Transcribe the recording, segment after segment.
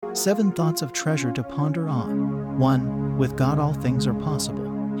7 thoughts of treasure to ponder on. 1. With God all things are possible.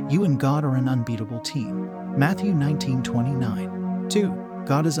 You and God are an unbeatable team. Matthew 19:29. 2.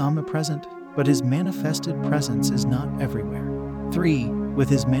 God is omnipresent, but His manifested presence is not everywhere. 3. With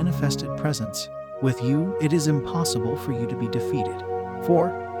His manifested presence, with you, it is impossible for you to be defeated.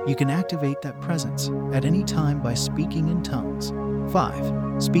 4. You can activate that presence at any time by speaking in tongues.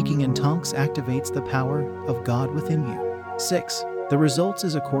 5. Speaking in tongues activates the power of God within you. 6. The results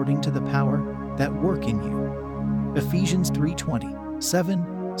is according to the power that work in you. Ephesians 3:20.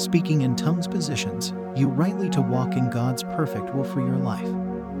 7. Speaking in tongues positions you rightly to walk in God's perfect will for your life.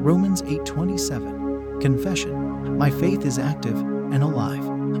 Romans 8:27. Confession. My faith is active and alive.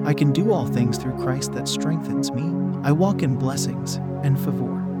 I can do all things through Christ that strengthens me. I walk in blessings and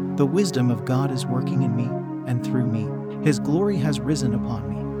favor. The wisdom of God is working in me and through me. His glory has risen upon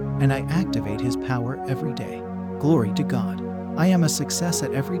me, and I activate His power every day. Glory to God. I am a success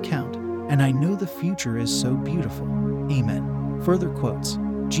at every count, and I know the future is so beautiful. Amen. Further quotes.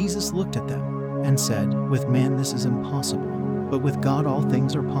 Jesus looked at them and said, with man this is impossible, but with God all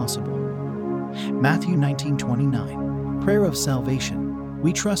things are possible. Matthew 19:29. Prayer of salvation.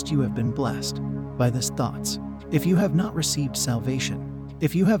 We trust you have been blessed by these thoughts. If you have not received salvation,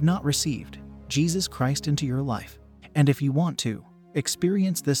 if you have not received Jesus Christ into your life, and if you want to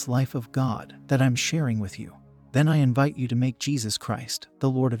experience this life of God that I'm sharing with you, then I invite you to make Jesus Christ the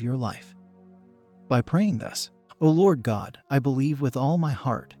Lord of your life. By praying thus, O Lord God, I believe with all my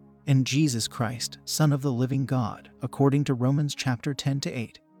heart in Jesus Christ, Son of the living God, according to Romans chapter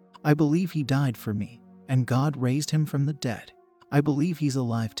 10-8. I believe He died for me, and God raised Him from the dead. I believe He's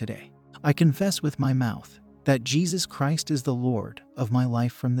alive today. I confess with my mouth that Jesus Christ is the Lord of my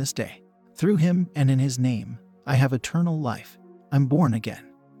life from this day. Through Him and in His name, I have eternal life. I'm born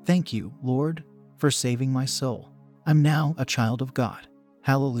again. Thank you, Lord, for saving my soul. I'm now a child of God.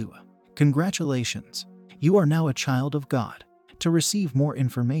 Hallelujah. Congratulations. You are now a child of God. To receive more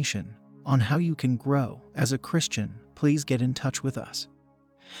information on how you can grow as a Christian, please get in touch with us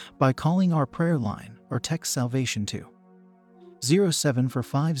by calling our prayer line or text salvation to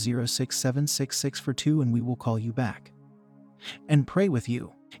 0745067662 and we will call you back and pray with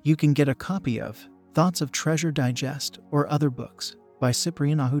you. You can get a copy of Thoughts of Treasure Digest or other books by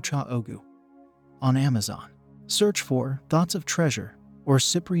Cyprian Ahucha Ogu on Amazon. Search for Thoughts of Treasure or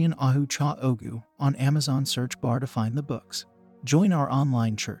Cyprian Ahucha Ogu on Amazon search bar to find the books. Join our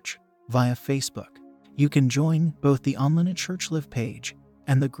online church via Facebook. You can join both the Online at Church Live page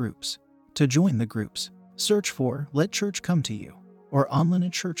and the groups. To join the groups, search for Let Church Come to You or Online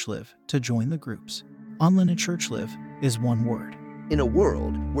at Church Live to join the groups. Online at Church Live is one word. In a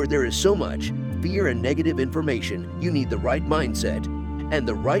world where there is so much fear and negative information, you need the right mindset and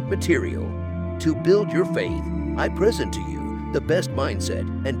the right material to build your faith. I present to you the best mindset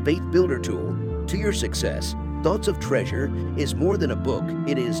and faith builder tool to your success. Thoughts of Treasure is more than a book.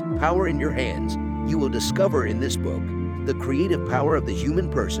 It is power in your hands. You will discover in this book the creative power of the human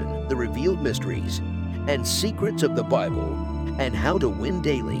person, the revealed mysteries and secrets of the Bible, and how to win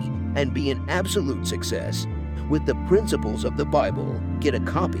daily and be an absolute success with the principles of the Bible. Get a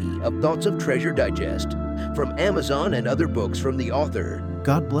copy of Thoughts of Treasure Digest from Amazon and other books from the author.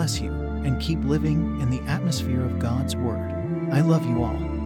 God bless you and keep living in the atmosphere of God's Word. I love you all.